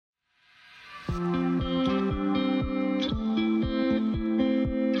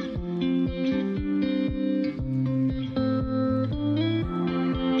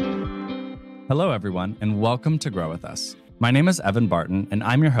Hello, everyone, and welcome to Grow With Us. My name is Evan Barton, and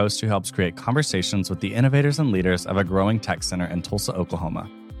I'm your host who helps create conversations with the innovators and leaders of a growing tech center in Tulsa, Oklahoma.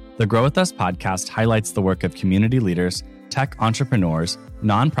 The Grow With Us podcast highlights the work of community leaders, tech entrepreneurs,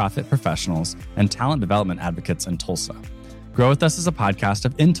 nonprofit professionals, and talent development advocates in Tulsa. Grow With Us is a podcast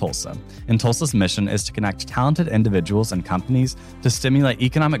of In Tulsa, and Tulsa's mission is to connect talented individuals and companies to stimulate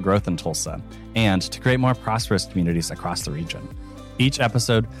economic growth in Tulsa and to create more prosperous communities across the region. Each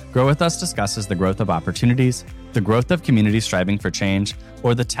episode, Grow With Us discusses the growth of opportunities, the growth of communities striving for change,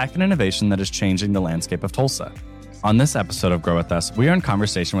 or the tech and innovation that is changing the landscape of Tulsa. On this episode of Grow With Us, we are in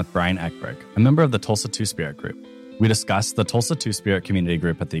conversation with Brian Eckberg, a member of the Tulsa Two-Spirit Group. We discuss the Tulsa Two-Spirit Community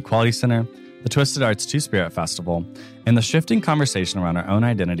Group at the Equality Center, the Twisted Arts Two-Spirit Festival, and the shifting conversation around our own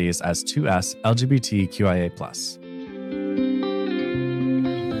identities as 2S LGBTQIA+.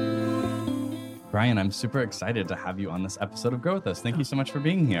 Brian, I'm super excited to have you on this episode of Grow With Us. Thank you so much for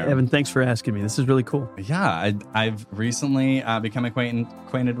being here. Evan, thanks for asking me. This is really cool. Yeah, I've recently become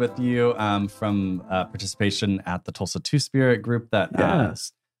acquainted with you from participation at the Tulsa Two-Spirit group that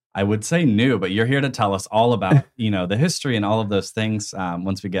I would say new, but you're here to tell us all about, the history and all of those things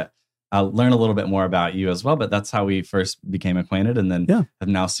once we get learn a little bit more about you as well. But that's how we first became acquainted, and then have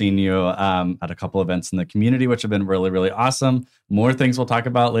now seen you at a couple events in the community, which have been really, really awesome. More things we'll talk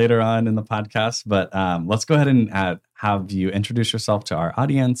about later on in the podcast, but let's go ahead and have you introduce yourself to our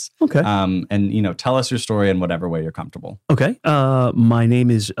audience. Okay. And tell us your story in whatever way you're comfortable. Okay. My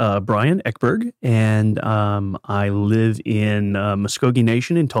name is Brian Eckberg, and I live in Muskogee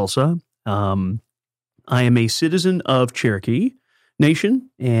Nation in Tulsa. I am a citizen of Cherokee Nation,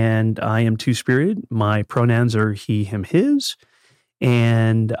 and I am Two-Spirited. My pronouns are he, him, his.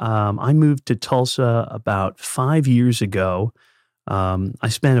 And I moved to Tulsa about 5 years ago. I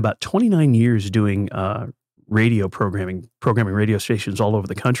spent about 29 years doing radio programming radio stations all over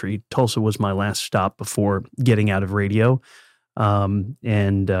the country. Tulsa was my last stop before getting out of radio.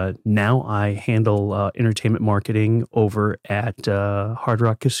 And now I handle entertainment marketing over at Hard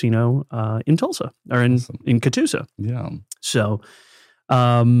Rock Casino in Tulsa, or in Catoosa. Yeah. So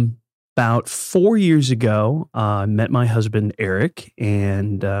about 4 years ago, I met my husband, Eric,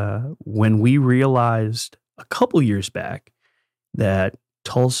 and when we realized a couple years back that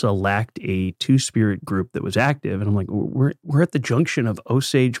Tulsa lacked a Two-Spirit group that was active, and I'm like, we're at the junction of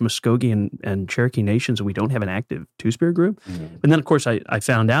Osage, Muskogee, and Cherokee Nations, and we don't have an active Two-Spirit group. Mm-hmm. And then, of course, I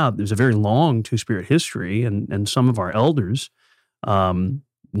found out there's a very long Two-Spirit history, and some of our elders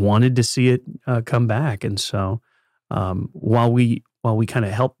wanted to see it come back. And so while we kind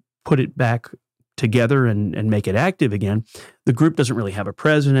of help put it back together and make it active again, the group doesn't really have a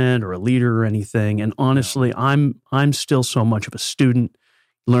president or a leader or anything. And honestly, I'm still so much of a student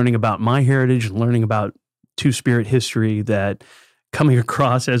learning about my heritage and learning about Two-Spirit history that coming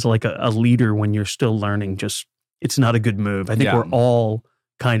across as like a leader when you're still learning, it's not a good move. I think we're all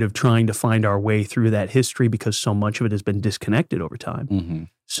kind of trying to find our way through that history because so much of it has been disconnected over time. Mm-hmm.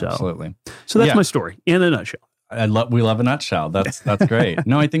 So, absolutely. So that's my story in a nutshell. We love a nutshell. That's great.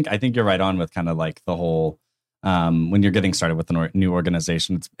 No, I think you're right on with kind of like the whole when you're getting started with a new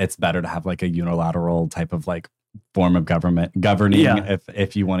organization, it's better to have like a unilateral type of like form of governing,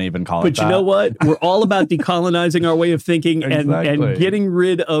 if you want to even call it that. But you know what? We're all about decolonizing our way of thinking, and getting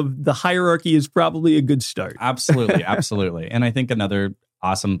rid of the hierarchy is probably a good start. Absolutely, absolutely. And I think another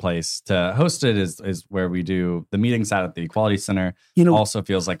awesome place to host it is where we do the meetings at the Equality Center. Also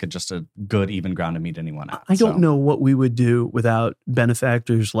feels like just a good even ground to meet anyone at. I don't know what we would do without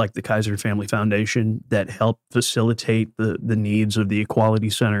benefactors like the Kaiser Family Foundation that help facilitate the needs of the Equality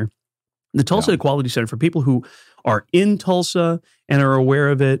Center. The Tulsa Equality Center, for people who are in Tulsa and are aware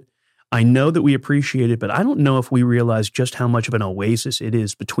of it, I know that we appreciate it, but I don't know if we realize just how much of an oasis it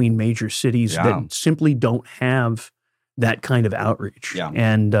is between major cities that simply don't have that kind of outreach. Yeah.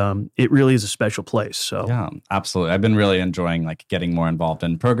 And it really is a special place. So yeah, absolutely. I've been really enjoying like getting more involved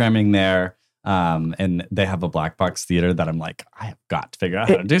in programming there. And they have a black box theater that I'm like, I have got to figure out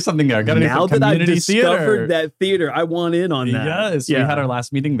how to do something there. Now that I've discovered that theater, I want in on that. Yes, we had our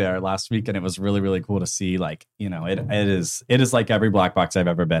last meeting there last week, and it was really, really cool to see. Like, it is like every black box I've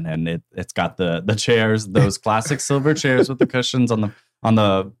ever been in. It's got the chairs, those classic silver chairs with the cushions on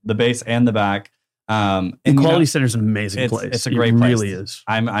the base and the back. Equality Center is an amazing place. It's a great place. It really is.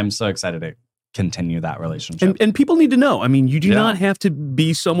 I'm so excited to continue that relationship. And people need to know. I mean, you do not have to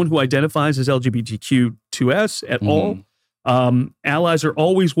be someone who identifies as LGBTQ2S at all. Allies are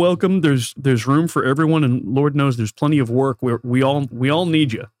always welcome. There's room for everyone, and Lord knows there's plenty of work where we all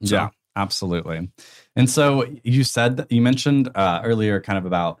need you. So. Yeah, absolutely. And so you mentioned earlier kind of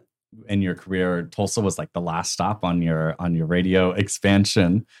about in your career, Tulsa was like the last stop on your radio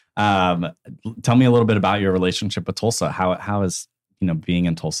expansion. Tell me a little bit about your relationship with Tulsa. How has, being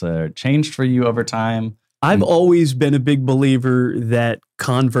in Tulsa changed for you over time? I've always been a big believer that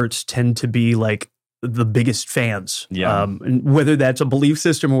converts tend to be like the biggest fans. Yeah. And whether that's a belief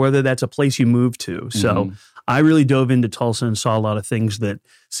system or whether that's a place you move to. So I really dove into Tulsa and saw a lot of things that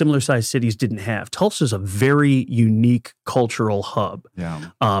similar sized cities didn't have. Tulsa is a very unique cultural hub. Yeah.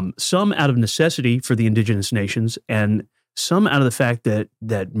 Some out of necessity for the indigenous nations, and some out of the fact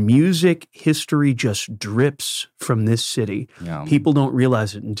that music history just drips from this city. Yeah. People don't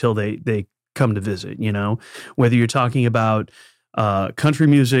realize it until they come to visit, whether you're talking about country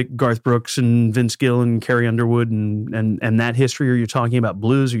music, Garth Brooks and Vince Gill and Carrie Underwood and that history, or you're talking about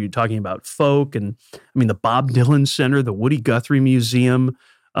blues, or you're talking about folk. And I mean, the Bob Dylan Center, the Woody Guthrie Museum,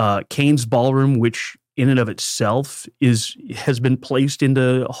 Kane's Ballroom, which in and of itself has been placed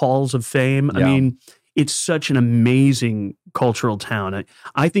into halls of fame. Yeah. I mean, it's such an amazing cultural town.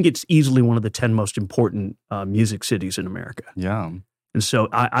 I think it's easily one of the 10 most important music cities in America. Yeah. And so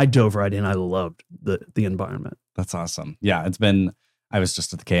I dove right in. I loved the environment. That's awesome. Yeah, I was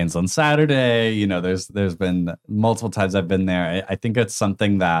just at the Canes on Saturday. There's been multiple times I've been there. I think it's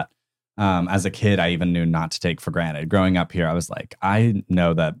something that as a kid, I even knew not to take for granted. Growing up here, I was like, I'm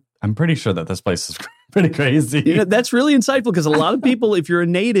pretty sure that this place is pretty crazy. That's really insightful because a lot of people, if you're a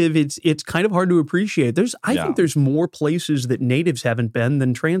native, it's kind of hard to appreciate. I think there's more places that natives haven't been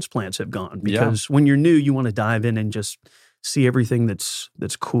than transplants have gone, because when you're new, you want to dive in and just see everything that's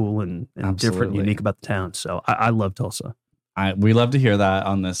cool and different and unique about the town. So I love Tulsa. We love to hear that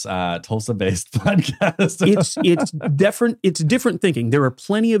on this Tulsa-based podcast. It's different thinking. There are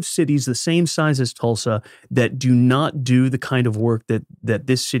plenty of cities the same size as Tulsa that do not do the kind of work that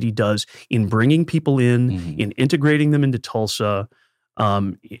this city does in bringing people in, in integrating them into Tulsa,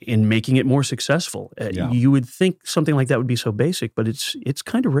 in making it more successful. You would think something like that would be so basic, but it's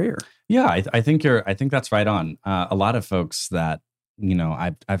kind of rare. Yeah, I think that's right on. A lot of folks that,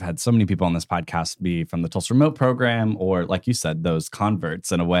 I've had so many people on this podcast be from the Tulsa Remote Program, or like you said, those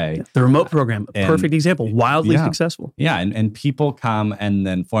converts in a way. Yeah, the Remote Program, a perfect example, wildly successful. Yeah, and people come and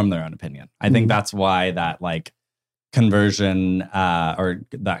then form their own opinion. I think that's why that like conversion or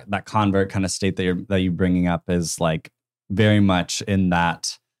that convert kind of state that you're bringing up is like very much in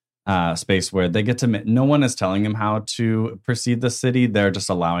that space where they get to, no one is telling them how to perceive the city. They're just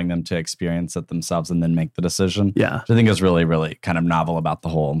allowing them to experience it themselves and then make the decision. Yeah. Which I think is really, really kind of novel about the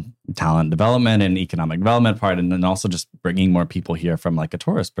whole talent development and economic development part. And then also just bringing more people here from like a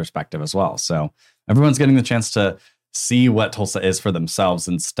tourist perspective as well. So everyone's getting the chance to see what Tulsa is for themselves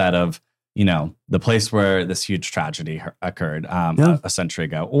instead of, the place where this huge tragedy occurred a century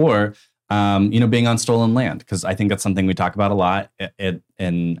ago, or being on stolen land, because I think that's something we talk about a lot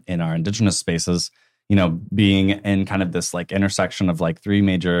in our indigenous spaces, being in kind of this like intersection of like three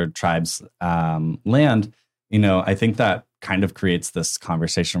major tribes land, I think that kind of creates this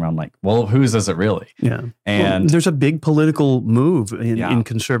conversation around like, well, whose is it really? Yeah. And there's a big political move in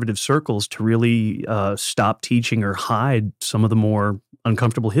conservative circles to really stop teaching or hide some of the more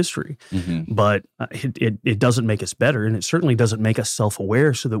uncomfortable history. But it doesn't make us better, and it certainly doesn't make us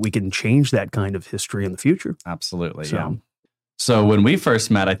self-aware so that we can change that kind of history in the future. Absolutely. So when we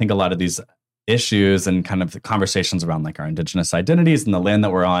first met, I think a lot of these issues and kind of the conversations around like our indigenous identities and the land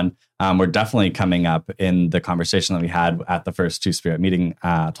that we're on were definitely coming up in the conversation that we had at the first Two-Spirit meeting,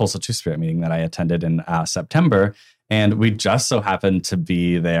 Tulsa Two-Spirit meeting that I attended in September. And we just so happened to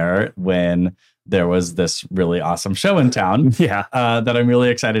be there when there was this really awesome show in town that I'm really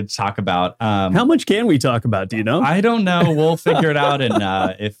excited to talk about. How much can we talk about? Do you know? I don't know. We'll figure it out.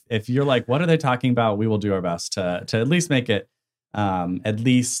 And if you're like, what are they talking about? We will do our best to at least make it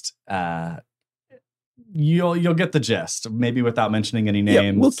you'll get the gist, maybe without mentioning any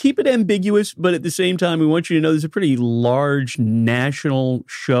names. Yeah, we'll keep it ambiguous, but at the same time, we want you to know there's a pretty large national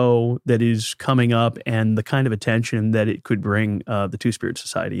show that is coming up, and the kind of attention that it could bring the Two-Spirit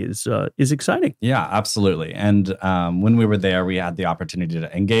Society is exciting. Yeah, absolutely. And when we were there, we had the opportunity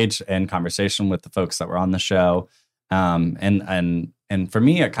to engage in conversation with the folks that were on the show. And for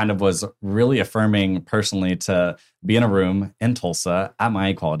me, it kind of was really affirming personally to be in a room in Tulsa at my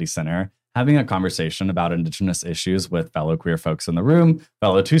Equality Center, having a conversation about Indigenous issues with fellow queer folks in the room,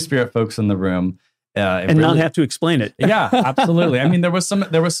 fellow Two-Spirit folks in the room. And really, not have to explain it. Yeah, absolutely. I mean, there was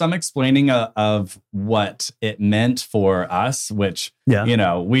some explaining of what it meant for us, which,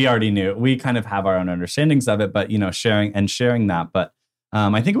 we already knew. We kind of have our own understandings of it, but, sharing that. But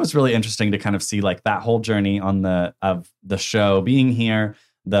I think it was really interesting to kind of see like that whole journey of the show being here,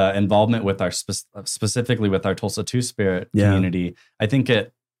 the involvement with specifically with our Tulsa Two-Spirit community. I think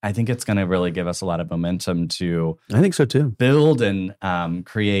it I think it's going to really give us a lot of momentum to, I think so too, build and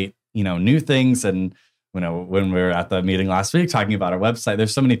create, new things. And, when we were at the meeting last week talking about our website,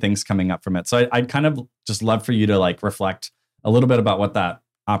 there's so many things coming up from it. So I'd kind of just love for you to like reflect a little bit about what that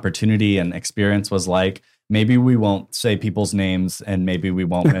opportunity and experience was like. Maybe we won't say people's names, and maybe we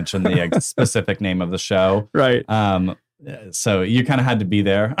won't mention the specific name of the show. Right. So you kind of had to be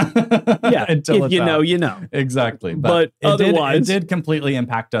there. Yeah. Until if you know, you know. Exactly. But otherwise, it did completely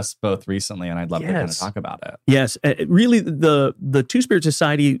impact us both recently, and I'd love to kind of talk about it. Yes. Really, the Two-Spirit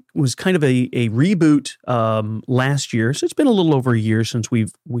Society was kind of a reboot last year. So it's been a little over a year since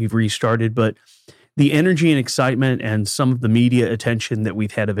we've restarted, but the energy and excitement and some of the media attention that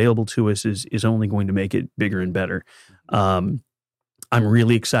we've had available to us is only going to make it bigger and better. I'm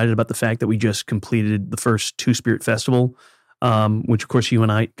really excited about the fact that we just completed the first Two-Spirit Festival, which, of course, you and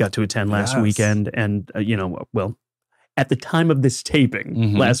I got to attend last weekend. And, at the time of this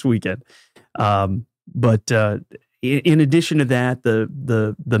taping, last weekend. But in addition to that,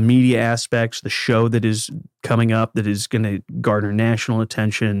 the media aspects, the show that is coming up that is going to garner national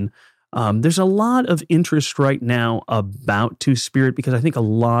attention, there's a lot of interest right now about Two-Spirit because I think a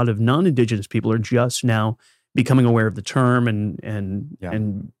lot of non-Indigenous people are just now becoming aware of the term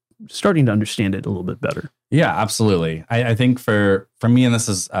and starting to understand it a little bit better. Yeah, absolutely. I think for me, and this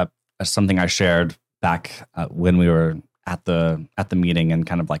is something I shared back when we were at the meeting, and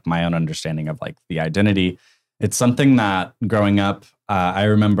kind of like my own understanding of like the identity. It's something that growing up, I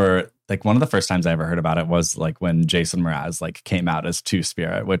remember like one of the first times I ever heard about it was like when Jason Mraz like came out as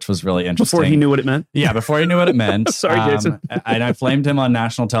Two-Spirit, which was really interesting. Before he knew what it meant? Yeah, before he knew what it meant. Sorry, Jason. And I flamed him on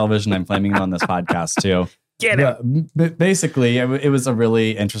national television. I'm flaming him on this podcast too. Get it. But basically, it was a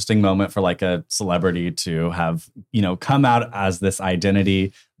really interesting moment for like a celebrity to have, come out as this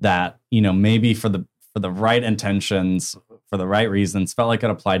identity that, maybe for the right intentions, for the right reasons, felt like it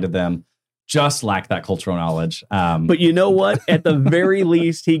applied to them, just lacked that cultural knowledge. But you know what? At the very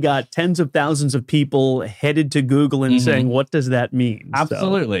least, he got tens of thousands of people headed to Google and saying, what does that mean?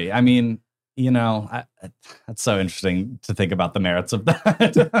 Absolutely. So. I mean, that's so interesting to think about the merits of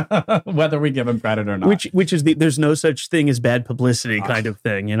that, whether we give him credit or not. Which is there's no such thing as bad publicity kind of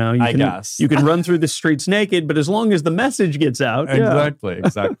thing, I guess. You can run through the streets naked, but as long as the message gets out.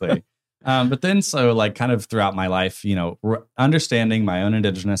 Exactly. But then so like kind of throughout my life, understanding my own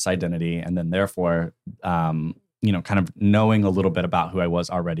Indigenous identity, and then therefore, kind of knowing a little bit about who I was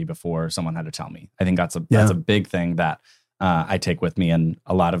already before someone had to tell me. I think that's a big thing that I take with me, and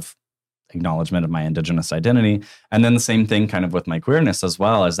a lot of acknowledgement of my Indigenous identity. And then the same thing kind of with my queerness as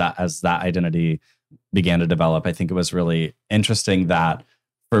well, as that identity began to develop. I think it was really interesting that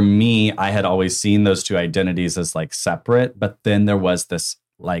for me, I had always seen those two identities as like separate, but then there was this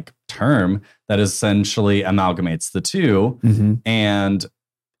like term that essentially amalgamates the two. And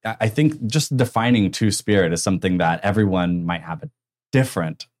I think just defining Two-Spirit is something that everyone might have a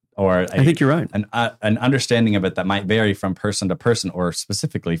different, or I think you're right, an understanding of it that might vary from person to person, or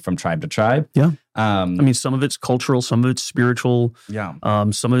specifically from tribe to tribe. Yeah. I mean, some of it's cultural, some of it's spiritual. Yeah.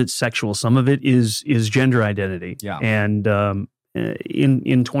 Some of it's sexual, some of it is gender identity. Yeah. And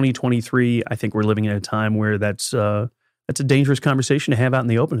in 2023, I think we're living in a time where that's a dangerous conversation to have out in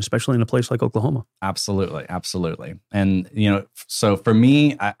the open, especially in a place like Oklahoma. Absolutely. And, so for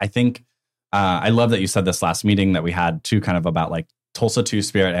me, I think I love that you said this last meeting that we had too, kind of about like Tulsa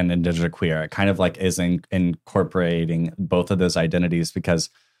Two-Spirit and Indigenous Queer. It kind of like is incorporating both of those identities because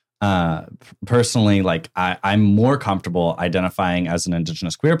personally, like I'm more comfortable identifying as an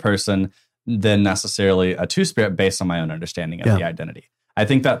Indigenous Queer person than necessarily a Two-Spirit based on my own understanding of the identity. I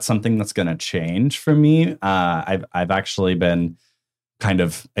think that's something that's going to change for me. I've actually been kind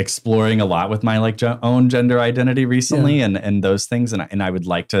of exploring a lot with my like own gender identity recently, and those things, and I would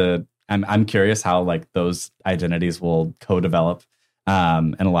like to. I'm curious how like those identities will co-develop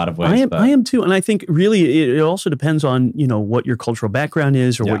in a lot of ways. I am too, and I think really it also depends on what your cultural background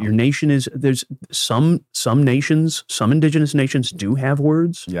is or what your nation is. There's some nations, some Indigenous nations do have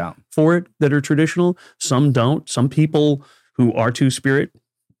words for it that are traditional. Some don't. Some people who are Two-Spirit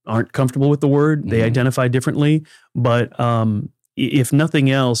aren't comfortable with the word. They identify differently. But if nothing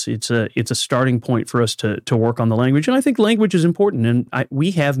else, it's a starting point for us to work on the language. And I think language is important. And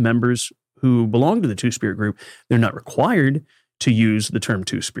we have members who belong to the Two-Spirit group. They're not required to use the term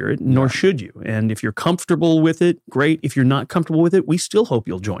Two-Spirit, nor should you. And if you're comfortable with it, great. If you're not comfortable with it, we still hope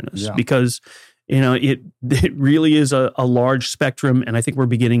you'll join us because it really is a large spectrum. And I think we're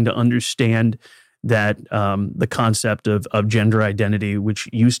beginning to understand that the concept of gender identity, which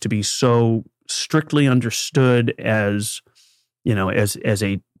used to be so strictly understood as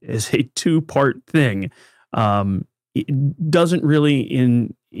a two-part thing, it doesn't really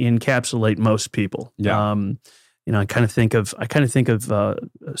encapsulate most people. Yeah. I kind of think of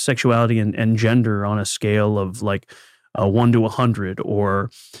sexuality and gender on a scale of like 1 to 100,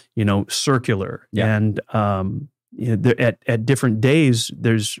 or circular. Yeah. And at different days,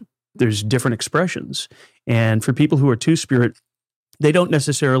 there's different expressions. And for people who are two-spirit, they don't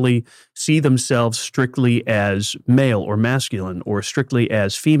necessarily see themselves strictly as male or masculine, or strictly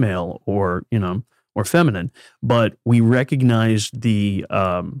as female or feminine, but we recognize the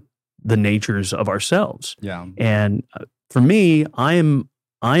natures of ourselves. Yeah. And for me, I'm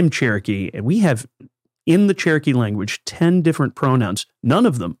Cherokee, and we have in the Cherokee language 10 different pronouns. None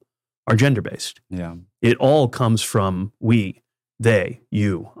of them are gender-based. Yeah. It all comes from we, they,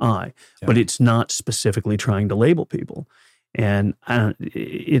 you, I, but it's not specifically trying to label people. And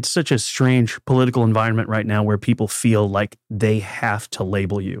it's such a strange political environment right now where people feel like they have to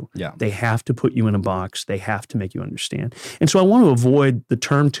label you. Yeah. They have to put you in a box. They have to make you understand. And so I want to avoid the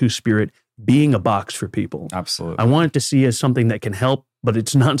term two-spirit being a box for people. Absolutely. I want it to see as something that can help, but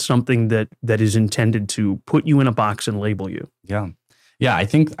it's not something that is intended to put you in a box and label you. Yeah. Yeah. I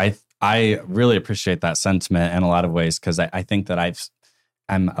think I really appreciate that sentiment in a lot of ways, because I think that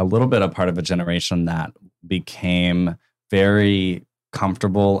I'm a little bit a part of a generation that became very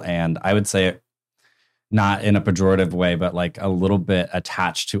comfortable, and I would say not in a pejorative way, but like a little bit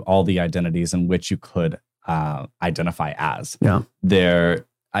attached to all the identities in which you could identify as. Yeah.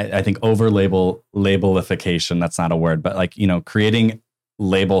 I think labelification, that's not a word, but like, creating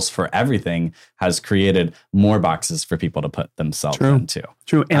labels for everything has created more boxes for people to put themselves into.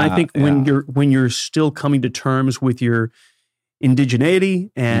 True. And I think when you're still coming to terms with your indigeneity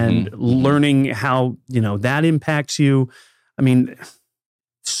and learning how, that impacts you. I mean,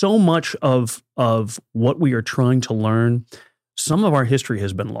 so much of what we are trying to learn, some of our history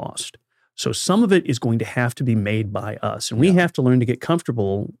has been lost. So some of it is going to have to be made by us. And we have to learn to get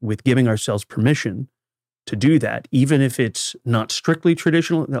comfortable with giving ourselves permission to do that, even if it's not strictly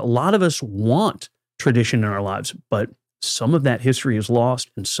traditional. A lot of us want tradition in our lives, but some of that history is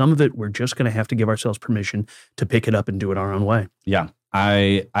lost, and some of it we're just going to have to give ourselves permission to pick it up and do it our own way. Yeah,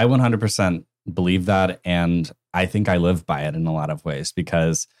 I 100% believe that, and I think I live by it in a lot of ways,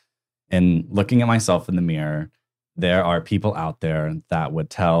 because in looking at myself in the mirror, there are people out there that would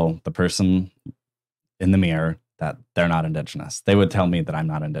tell the person in the mirror that they're not Indigenous. They would tell me that I'm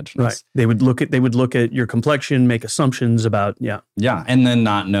not Indigenous. Right. They would look at your complexion, make assumptions about, Yeah, and then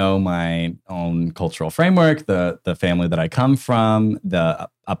not know my own cultural framework, the family that I come from,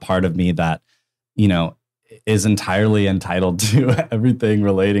 a part of me that, is entirely entitled to everything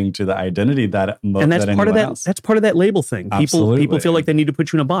relating to the identity that and that's part of that. Else. That's part of that label thing. People feel like they need to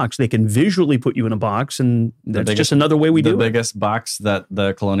put you in a box. They can visually put you in a box, and that's just another way we do it. The biggest box that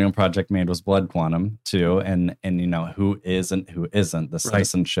the Colonial Project made was blood quantum too, and who is and who isn't, the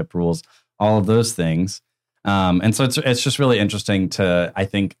citizenship rules, all of those things. And so it's just really interesting to, I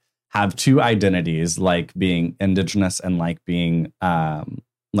think, have two identities, like being Indigenous and like being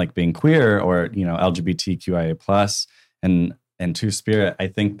queer, or LGBTQIA plus and two-spirit. I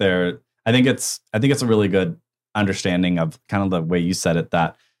think it's a really good understanding of kind of the way you said it,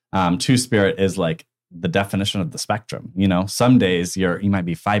 that two-spirit is like the definition of the spectrum. Some days you might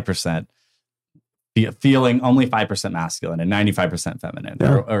be 5% feeling only 5% masculine and 95% feminine,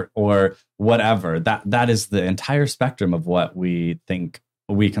 or whatever. That is the entire spectrum of what we think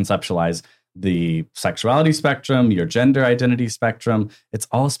we conceptualize. The sexuality spectrum, your gender identity spectrum, it's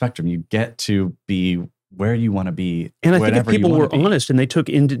all a spectrum. You get to be where you want to be. And I think if people were honest and they took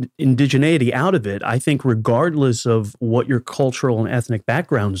indigeneity out of it, I think regardless of what your cultural and ethnic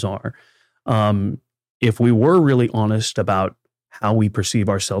backgrounds are, if we were really honest about how we perceive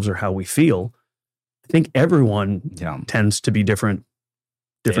ourselves or how we feel, I think everyone tends to be different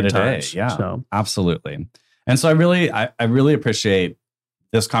times. Yeah, so. Absolutely. And so I really appreciate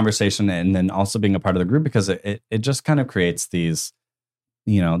this conversation, and then also being a part of the group, because it just kind of creates these,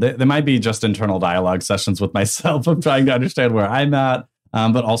 there might be just internal dialogue sessions with myself of trying to understand where I'm at,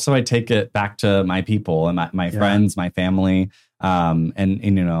 but also I take it back to my people and my friends, my family,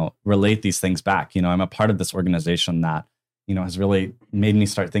 and relate these things back. I'm a part of this organization that, has really made me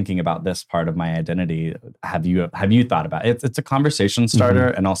start thinking about this part of my identity. Have you thought about it? It's a conversation starter,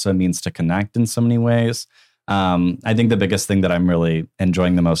 and also a means to connect in so many ways. I think the biggest thing that I'm really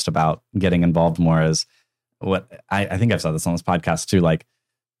enjoying the most about getting involved more is what I think I've said this on this podcast too. Like,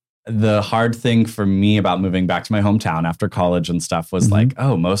 the hard thing for me about moving back to my hometown after college and stuff was like,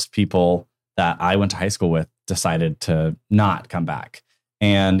 most people that I went to high school with decided to not come back.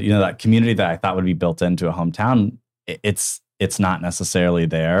 And, that community that I thought would be built into a hometown, it's not necessarily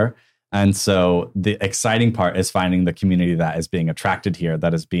there. And so the exciting part is finding the community that is being attracted here,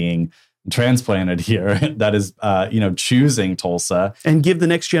 that is being transplanted here, that is, choosing Tulsa. And give the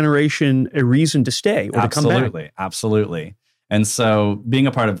next generation a reason to stay or to come back. Absolutely. And so being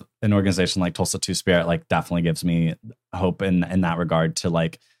a part of an organization like Tulsa Two-Spirit, like, definitely gives me hope in that regard to,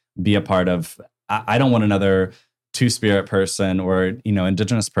 like, be a part of. I don't want another Two-Spirit person or,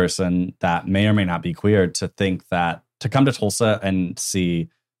 Indigenous person that may or may not be queer to think that, to come to Tulsa and see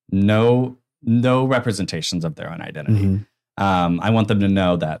no representations of their own identity. I want them to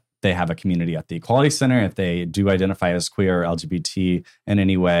know that they have a community at the Equality Center if they do identify as queer or LGBT in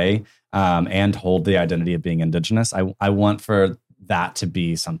any way, and hold the identity of being Indigenous. I want for that to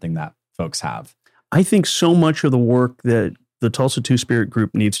be something that folks have. I think so much of the work that the Tulsa Two-Spirit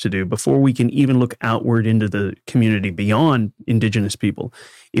group needs to do before we can even look outward into the community beyond Indigenous people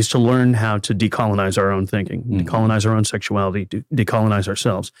is to learn how to decolonize our own thinking, decolonize our own sexuality, decolonize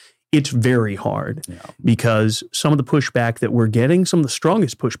ourselves. It's very hard because some of the pushback that we're getting, some of the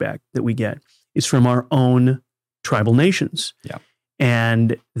strongest pushback that we get is from our own tribal nations. Yeah.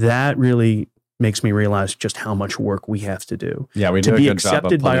 And that really makes me realize just how much work we have to do. Yeah, we to do be a good job of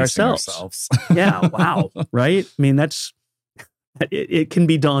accepted by policing ourselves. Yeah, wow, right? I mean, it can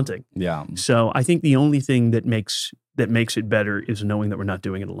be daunting. Yeah. So I think the only thing that makes it better is knowing that we're not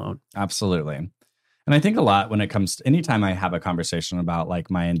doing it alone. Absolutely. And I think a lot when it comes to anytime I have a conversation about,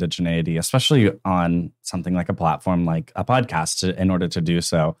 like, my indigeneity, especially on something like a platform like a podcast, in order to do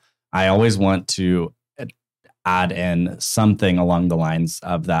so, I always want to add in something along the lines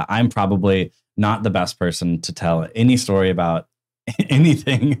of that. I'm probably not the best person to tell any story about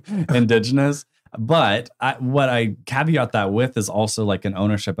anything Indigenous, but what I caveat that with is also, like, an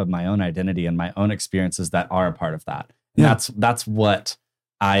ownership of my own identity and my own experiences that are a part of that. Yeah. That's what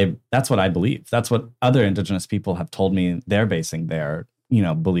I believe. That's what other Indigenous people have told me they're basing their,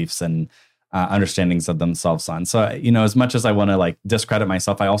 beliefs and understandings of themselves on. So, as much as I want to, like, discredit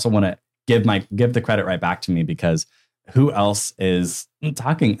myself, I also want to give the credit right back to me, because who else is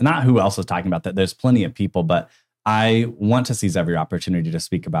talking? Not who else is talking about that. There's plenty of people, but I want to seize every opportunity to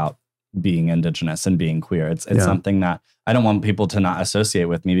speak about being Indigenous and being queer. It's something that I don't want people to not associate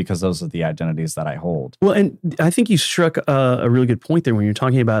with me, because those are the identities that I hold. Well, and I think you struck a really good point there when you're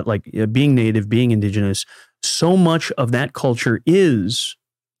talking about, like, being Native, being Indigenous. So much of that culture is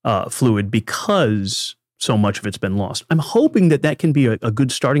fluid because so much of it's been lost. I'm hoping that can be a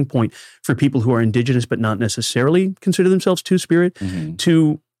good starting point for people who are Indigenous but not necessarily consider themselves Two-Spirit,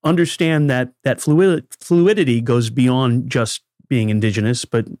 to understand that fluidity goes beyond just being Indigenous,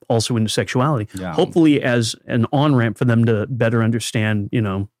 but also into sexuality. Yeah. Hopefully as an on-ramp for them to better understand,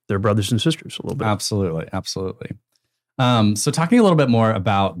 their brothers and sisters a little bit. Absolutely. So talking a little bit more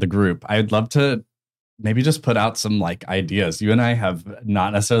about the group, I'd love to maybe just put out some, like, ideas. You and I have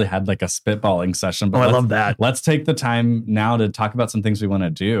not necessarily had, like, a spitballing session, but I love that. Let's take the time now to talk about some things we want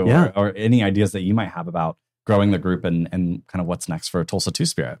to do, or any ideas that you might have about growing the group and kind of what's next for Tulsa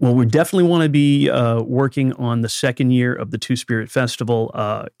Two-Spirit. Well, we definitely want to be working on the second year of the Two-Spirit Festival.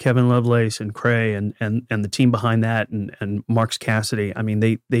 Kevin Lovelace and Cray and the team behind that, and Marks Cassidy. I mean,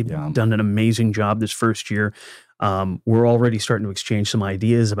 they've done an amazing job this first year. We're already starting to exchange some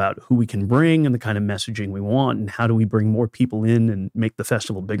ideas about who we can bring and the kind of messaging we want, and how do we bring more people in and make the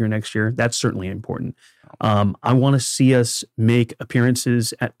festival bigger next year. That's certainly important. I want to see us make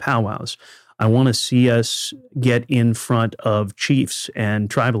appearances at powwows. I want to see us get in front of chiefs and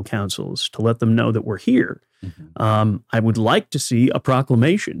tribal councils to let them know that we're here. I would like to see a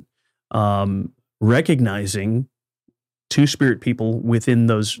proclamation recognizing Two-Spirit people within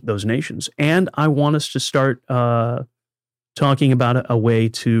those nations. And I want us to start talking about a way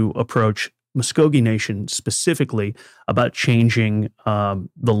to approach Muskogee Nation specifically about changing the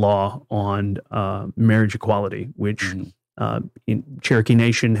law on marriage equality, which in Cherokee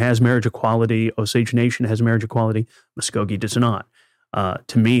Nation has marriage equality, Osage Nation has marriage equality, Muskogee does not.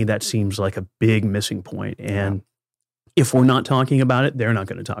 To me, that seems like a big missing point. And if we're not talking about it, they're not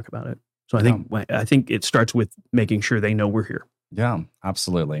going to talk about it. So I think it starts with making sure they know we're here. Yeah,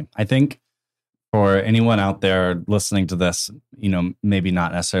 absolutely. I think for anyone out there listening to this, maybe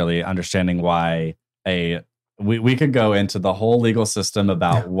not necessarily understanding why we could go into the whole legal system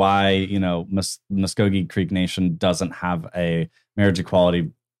about why, Muskogee Creek Nation doesn't have a marriage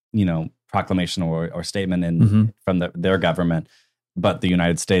equality, proclamation or statement from their government, but the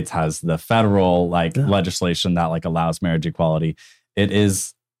United States has the federal legislation that allows marriage equality.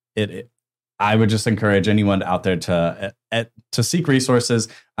 I would just encourage anyone out there to seek resources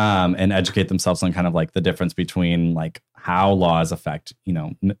and educate themselves on kind of the difference between how laws affect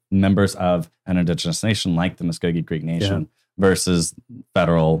members of an Indigenous nation like the Muskogee Creek Nation versus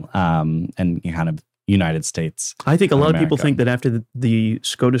federal and kind of United States. I think a lot of people think that after the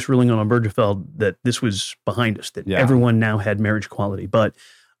SCOTUS ruling on Obergefell that this was behind us, that everyone now had marriage equality. But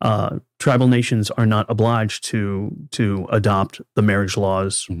tribal nations are not obliged to adopt the marriage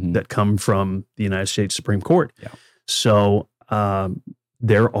laws that come from the United States Supreme Court. Yeah. So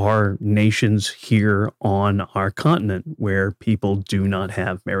there are nations here on our continent where people do not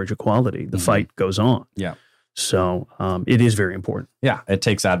have marriage equality. The fight goes on. Yeah. So it is very important. Yeah, it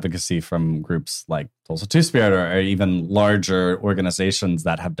takes advocacy from groups like Tulsa Two-Spirit or even larger organizations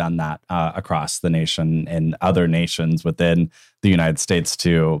that have done that across the nation and other nations within the United States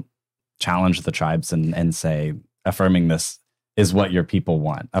to challenge the tribes and say, affirming this is what your people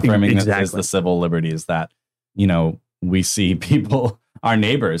want. Affirming this is the civil liberties that, we see people, our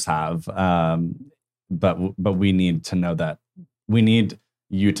neighbors have. But we need to know that we need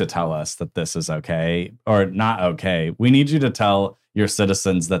you to tell us that this is okay or not okay. We need you to tell your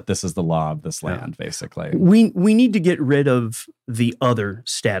citizens that this is the law of this land, basically. We need to get rid of the other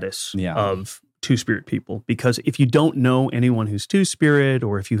status of Two-Spirit people, because if you don't know anyone who's Two-Spirit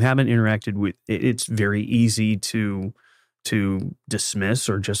or if you haven't interacted with, it's very easy to dismiss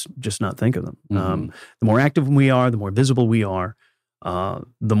or just not think of them. The more active we are, the more visible we are,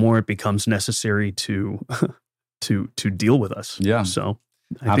 the more it becomes necessary to deal with us. Yeah. So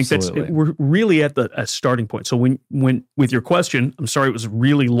I think we're really at a starting point. So when with your question, I'm sorry it was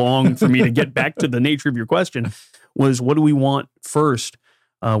really long for me to get back to the nature of your question, was what do we want first?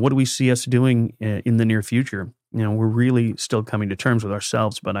 What do we see us doing in the near future? We're really still coming to terms with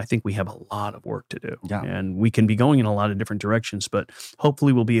ourselves, but I think we have a lot of work to do. Yeah. And we can be going in a lot of different directions, but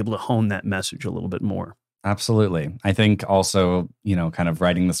hopefully we'll be able to hone that message a little bit more. Absolutely. I think also, kind of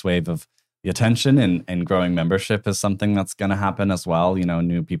riding this wave of the attention and growing membership is something that's going to happen as well.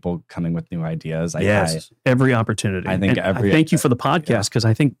 New people coming with new ideas. Every opportunity. I thank you for the podcast, because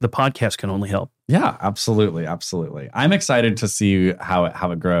I think the podcast can only help. Yeah, absolutely. Absolutely. I'm excited to see how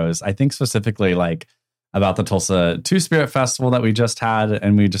it grows. I think specifically about the Tulsa Two-Spirit Festival that we just had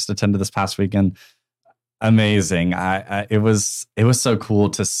and we just attended this past weekend. Amazing. It was so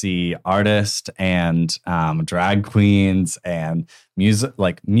cool to see artists and drag queens and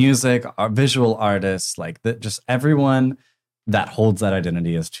music, visual artists, just everyone that holds that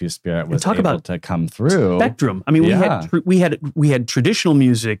identity as Two-Spirit was able to come through. Spectrum. I mean, we had traditional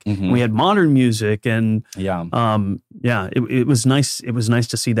music, we had modern music, and it was nice. It was nice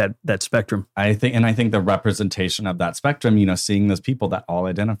to see that spectrum. I think the representation of that spectrum, seeing those people that all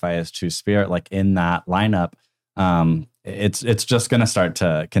identify as Two-Spirit, in that lineup, it's just going to start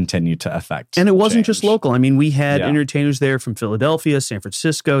to continue to affect. And it wasn't just local. I mean, we had entertainers there from Philadelphia, San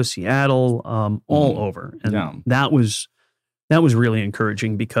Francisco, Seattle, all over, and that was really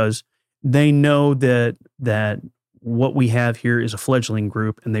encouraging, because they know that what we have here is a fledgling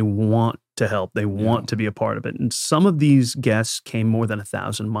group and they want to help. They want to be a part of it. And some of these guests came more than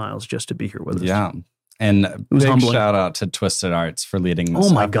 1,000 miles just to be here with us. Yeah. And big humbling. Shout out to Twisted Arts for leading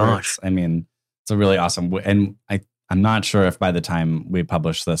this. Oh my gosh. I mean, it's a really awesome. And I'm not sure if by the time we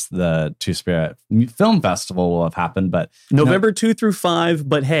publish this, the Two-Spirit Film Festival will have happened, but November 2 through 5.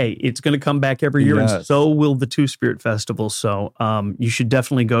 But hey, it's going to come back every year, and so will the Two-Spirit Festival. So you should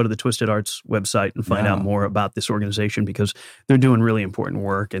definitely go to the Twisted Arts website and find out more about this organization, because they're doing really important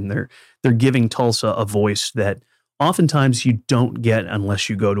work, and they're giving Tulsa a voice that oftentimes you don't get unless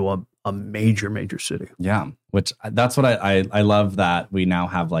you go to a major city. Yeah, which that's what I love, that we now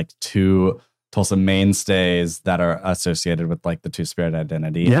have two Tulsa mainstays that are associated with the Two-Spirit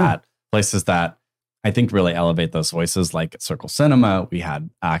identity at places that I think really elevate those voices, like Circle Cinema. We had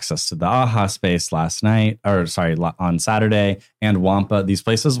access to the AHA space on Saturday, and Wampa, these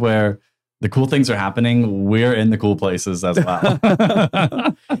places where the cool things are happening. We're in the cool places as well.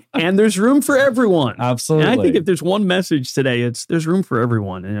 And there's room for everyone. Absolutely. And I think if there's one message today, there's room for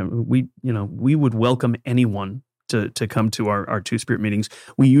everyone. And we would welcome anyone to come to our Two-Spirit meetings.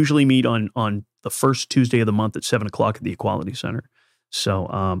 We usually meet on the first Tuesday of the month at 7:00 at the Equality Center.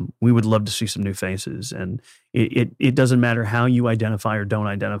 So we would love to see some new faces. And it doesn't matter how you identify or don't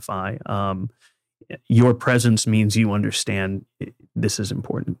identify. Your presence means you understand this is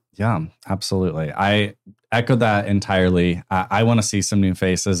important. Yeah, absolutely. I echo that entirely. I want to see some new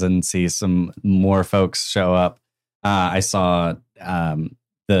faces and see some more folks show up. I saw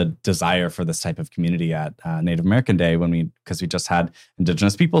the desire for this type of community at Native American Day because we just had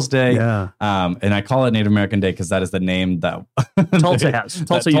Indigenous Peoples Day. Yeah. And I call it Native American Day because that is the name that Tulsa has.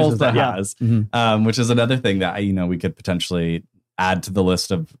 Tulsa uses that. Has, which is another thing that we could potentially add to the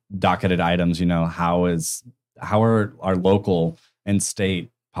list of docketed items. How are our local and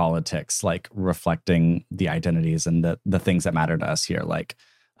state politics, like reflecting the identities and the things that matter to us here. Like,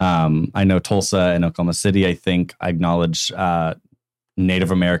 I know Tulsa and Oklahoma City, I think, acknowledge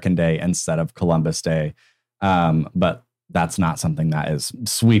Native American Day instead of Columbus Day. But that's not something that is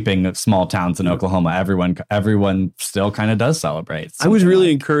sweeping small towns in Oklahoma. Everyone still kind of does celebrate. I was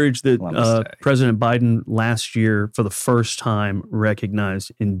really encouraged that President Biden last year, for the first time,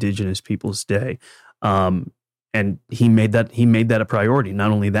 recognized Indigenous Peoples Day. And he made that a priority.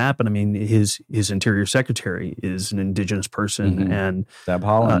 Not only that, but I mean, his Interior Secretary is an Indigenous person, and Deb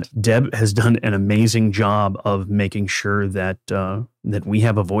Haaland. Deb has done an amazing job of making sure that that we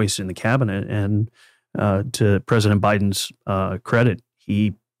have a voice in the cabinet. And to President Biden's credit,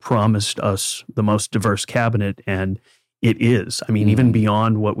 he promised us the most diverse cabinet, and it is. I mean, even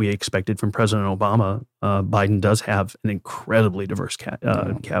beyond what we expected from President Obama, Biden does have an incredibly diverse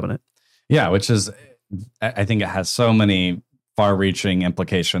cabinet. Yeah, which is, I think it has so many far-reaching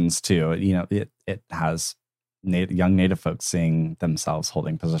implications too. You know, it has young Native folks seeing themselves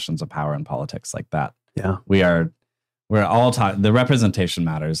holding positions of power in politics like that. Yeah, we're all taught the representation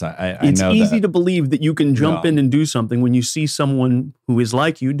matters. It's know easy to believe that you can jump in and do something when you see someone who is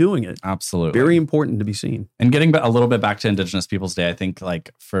like you doing it. Absolutely, very important to be seen. And getting a little bit back to Indigenous Peoples Day, I think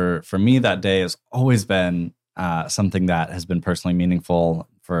like for me that day has always been something that has been personally meaningful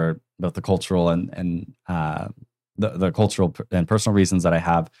for both the cultural and the cultural and personal reasons that I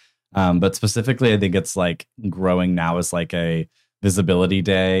have. But specifically, I think it's like growing now as like a visibility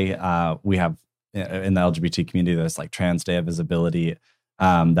day. We have in the LGBT community, there's like Trans Day of Visibility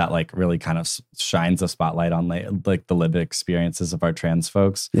that like really kind of shines a spotlight on like the lived experiences of our trans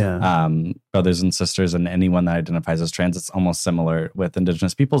folks. Yeah. Brothers and sisters and anyone that identifies as trans. It's almost similar with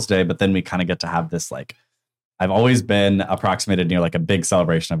Indigenous Peoples Day, but then we kind of get to have this like, I've always been approximated near like a big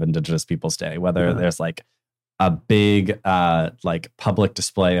celebration of Indigenous Peoples Day, whether there's like a big like public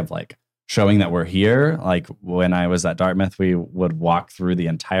display of like showing that we're here. Like when I was at Dartmouth, we would walk through the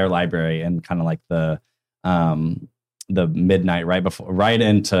entire library and kind of like the midnight right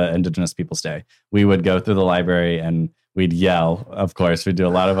into Indigenous Peoples Day. We would go through the library and we'd yell. Of course, we do a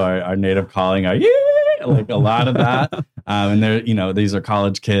lot of our native calling, like a lot of that. And they're, these are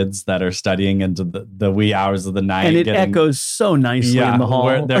college kids that are studying into the wee hours of the night. And it echoes so nicely in the hall.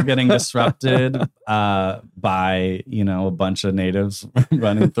 Where they're getting disrupted by, a bunch of natives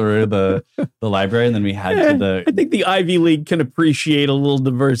running through the library. And then we had I think the Ivy League can appreciate a little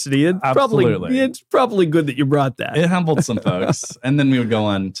diversity. It's probably good that you brought that. It humbled some folks. And then we would go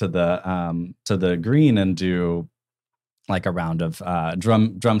on to the green and do like a round of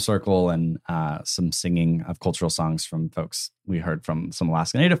drum circle and some singing of cultural songs from folks. We heard from some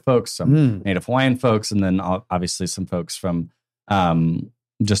Alaska Native folks, some Native Hawaiian folks, and then obviously some folks from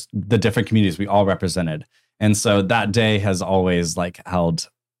just the different communities we all represented. And so that day has always like held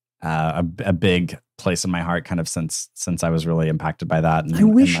a big place in my heart kind of since I was really impacted by that. I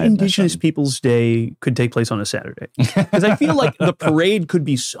wish Indigenous Peoples Day could take place on a Saturday, because I feel like the parade could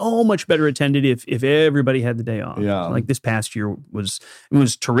be so much better attended if everybody had the day off. Yeah. Like this past year was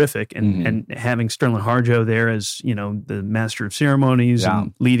terrific, and having Sterling Harjo there as the master of ceremonies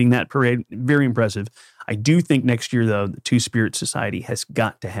and leading that parade, very impressive. I do think next year, though, the Two Spirit Society has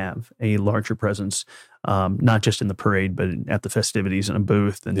got to have a larger presence, not just in the parade, but at the festivities and a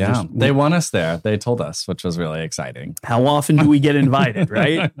booth. And they want us there. They told us, which was really exciting. How often do we get invited,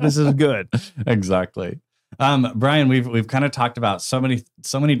 right? This is good. Exactly. Brian, we've kind of talked about so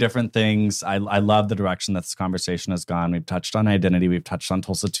many different things. I love the direction that this conversation has gone. We've touched on identity. We've touched on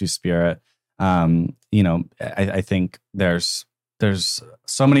Tulsa Two Spirit. I think there's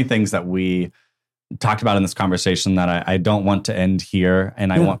so many things that we talked about in this conversation that I don't want to end here.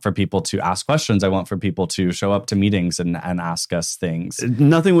 And I want for people to ask questions. I want for people to show up to meetings and ask us things.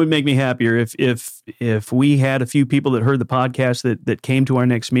 Nothing would make me happier if we had a few people that heard the podcast that came to our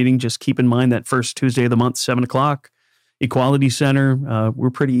next meeting. Just keep in mind that first Tuesday of the month, 7:00, Equality Center.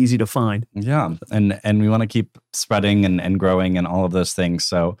 We're pretty easy to find. Yeah. And we want to keep spreading and growing and all of those things.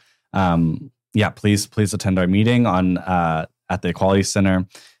 So please attend our meeting at the Equality Center.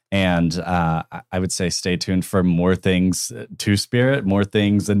 And I would say stay tuned for more things Two Spirit, more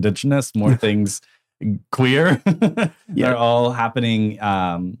things Indigenous, more things queer. They're all happening.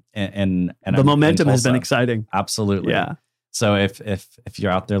 And the momentum has been exciting. Absolutely. Yeah. So if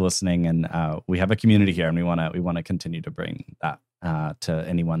you're out there listening, and we have a community here, and we want to continue to bring that to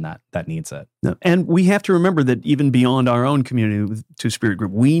anyone that needs it. And we have to remember that even beyond our own community with Two Spirit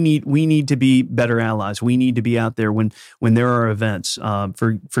Group, we need to be better allies. We need to be out there when there are events.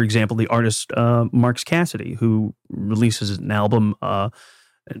 For example, the artist Marks Cassidy, who releases an album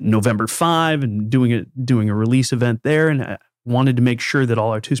November 5 and doing a release event there. And wanted to make sure that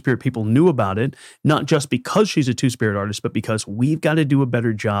all our Two-Spirit people knew about it, not just because she's a Two-Spirit artist, but because we've got to do a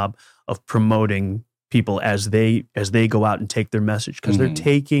better job of promoting people as they go out and take their message, because they're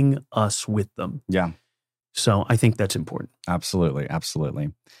taking us with them. Yeah. So I think that's important. Absolutely.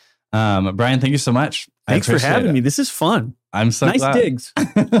 Absolutely. Brian, thank you so much. Thanks for having me. This is fun. I'm so nice glad. Digs.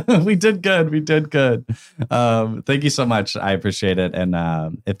 We did good. Thank you so much. I appreciate it.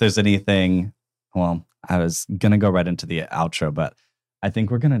 And if there's anything, well, I was going to go right into the outro, but I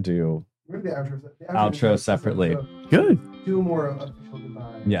think we're going to do the outro separately. Good. Do more official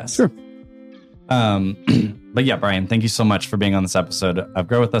goodbye. Yes. Sure. But yeah, Brian, thank you so much for being on this episode of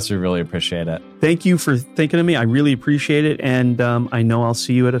Grow With Us. We really appreciate it. Thank you for thinking of me. I really appreciate it. And I know I'll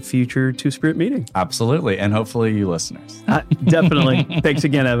see you at a future Two-Spirit meeting. Absolutely. And hopefully you listeners. Definitely. Thanks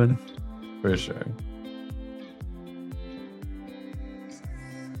again, Evan. For sure.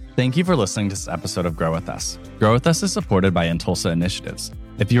 Thank you for listening to this episode of Grow With Us. Grow With Us is supported by Tulsa Initiatives.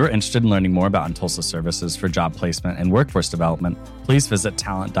 If you are interested in learning more about Tulsa services for job placement and workforce development, please visit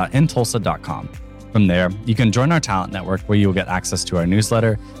talent.intulsa.com. From there, you can join our talent network where you will get access to our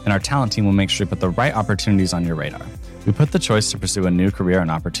newsletter, and our talent team will make sure you put the right opportunities on your radar. We put the choice to pursue a new career and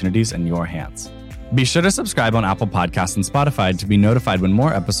opportunities in your hands. Be sure to subscribe on Apple Podcasts and Spotify to be notified when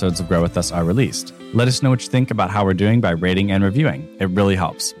more episodes of Grow With Us are released. Let us know what you think about how we're doing by rating and reviewing. It really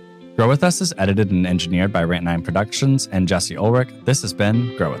helps. Grow With Us is edited and engineered by Rant9 Productions and Jesse Ulrich. This has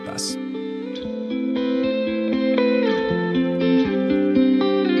been Grow With Us.